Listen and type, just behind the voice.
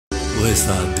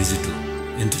OSR Digital,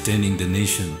 entertaining the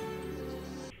nation.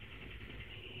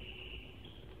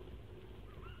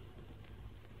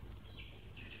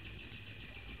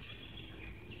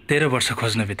 तेह्र वर्ष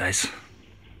खोज्न बिताइस्,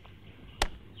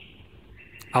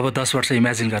 अब 10 वर्ष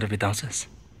इमेजिन गरेर बिताउँछस्।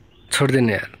 छोड्दिन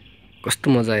यार, कस्तो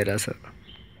मजा आइरहेछ।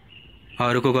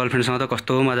 अरूको गर्लफ्रेन्डसँग त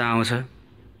कस्तो मजा आउँछ,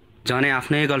 झनै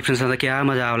आफ्नै गर्लफ्रेन्डसँग त क्या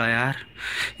मजा आउला यार।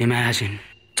 इमेजिन।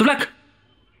 चुप लाग।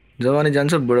 जवानी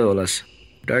जान्छ बुढो होलास्,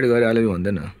 डाइरेक्ट गरे आइले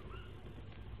भन्दैन।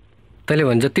 तैँले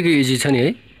भन् जतिकै इजी छ नि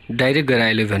है डाइरेक्ट गएर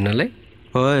आइले भन्नलाई।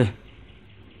 ओए,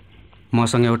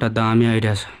 मसँग एउटा दामी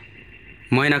आइडिया छ।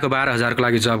 महिनाको 12,000 को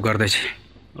लागि जब गर्दैछ।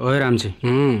 ओए रामजी,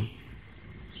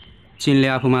 चिनले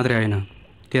आफू मात्रै होइन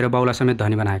तेरो बाउलाई समेत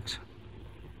धनी बनाएको छ।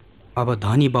 अब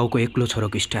धनी बाउको एक्लो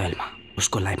छोरोको स्टाइलमा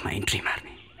उसको लाइफमा इन्ट्री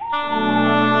मार्ने।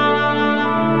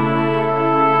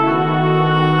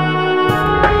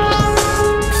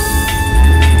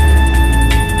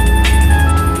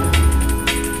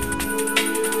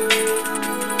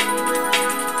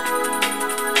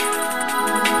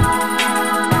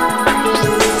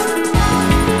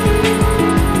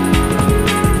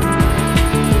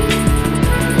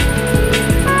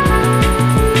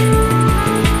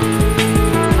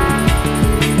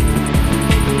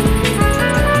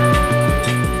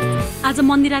 आज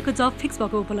मन्दिराको जब फिक्स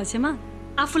भएको उपलक्ष्यमा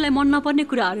आफूलाई मन नपर्ने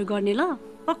कुराहरू गर्ने ल।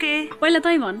 ओके, पहिला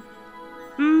तै भन्।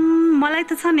 मलाई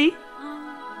त छ नि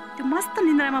त्यो मस्त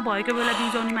निन्द्रामा भएको बेला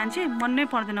बिउजाउने मान्छे मन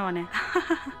नै पर्दैन भने।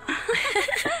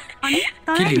 अनि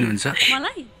के लिनुहुन्छ?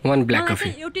 मलाई वन ब्ल्याक कफी।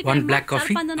 वन ब्ल्याक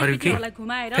कफी? अरु के?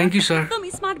 Thank you sir. एकदम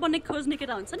स्मार्ट बन्ने खोज्ने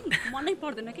केटा हुन्छ नि, मनै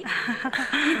पर्दैन के।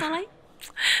 अनि तँलाई?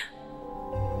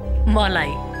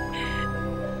 मलाई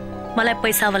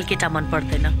पैसावाला केटा मन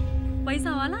पर्दैन।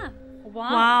 पैसावाला?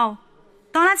 वाउ,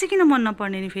 तँलाई चाहिँ किन मन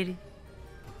नपर्ने नि फेरि?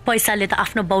 पैसाले त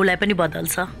आफ्नो बाउलाई पनि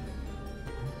बदल्छ।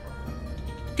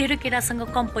 तेरो केटासँग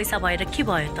कम पैसा भएर के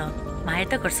भयो त? माया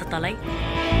त गर्छ तँलाई।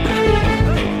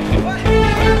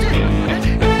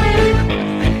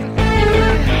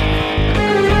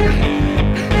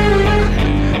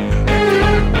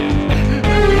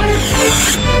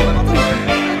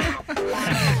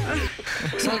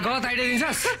 गलत आइडिया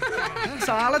दिन्छस्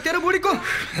साला, तेरो बुढीको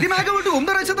दिमागमा उल्टो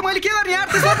घुम्दो रहेछ त। मैले के गर्ने यार,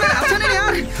 त्यसो हाल्छ नि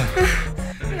यार।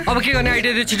 अब के गर्ने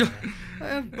आइडिया दे छिटो।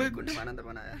 बैकुण्ठ आनन्द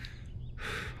बनायो।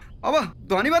 अब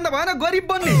धनी बन्द भएन, गरिब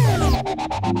बन्ने।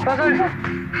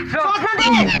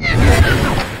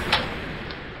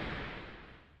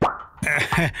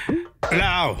 ल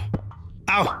आऊ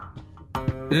आऊ,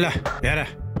 ल हेर,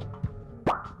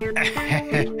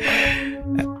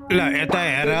 ल यता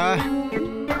हेर,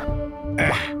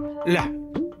 ल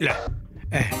ल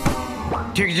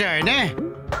ठिक छ होइन?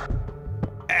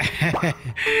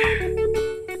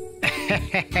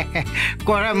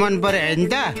 कुरा मन पर्यो होइन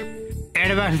त?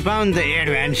 एडभान्स पाउनु त,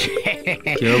 एडभान्स।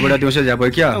 के हो बुढा दिउँसो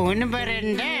झ्याप क्या हुनु पर्यो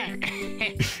नि त।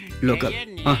 लोकल।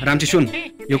 रामजी सुन,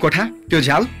 यो कोठा, त्यो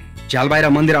झ्याल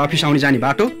बाहिर मन्दिर अफिस आउने जाने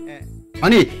बाटो,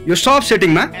 अनि यो सब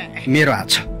सेटिङमा मेरो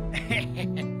हात छ।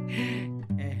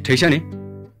 ठिक छ नि?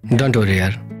 डोन्ट वरी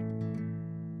यार,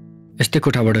 यस्तै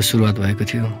कोठाबाट सुरुवात भएको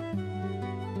थियो,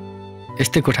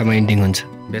 यस्तै कोठामा एन्डिङ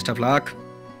हुन्छ। Best of lock.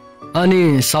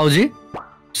 अनि साउजी,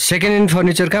 सेकेन्ड ह्यान्ड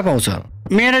फर्निचर कहाँ पाउँछ?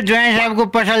 मेरो ज्वाइँ साहबको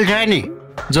पसल छ नि।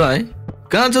 ज्वाइँ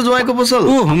कहाँ छ? ज्वाइँको पसल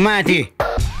माथि।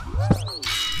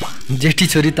 जेठी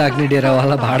छोरी ताक्ने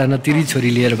डेरावाला भाडा नतिरी छोरी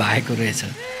लिएर भागेको रहेछ।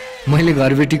 मैले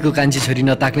घरबेटीको कान्छी छोरी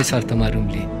नताक्ने शर्तमा रुम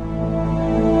लिएँ।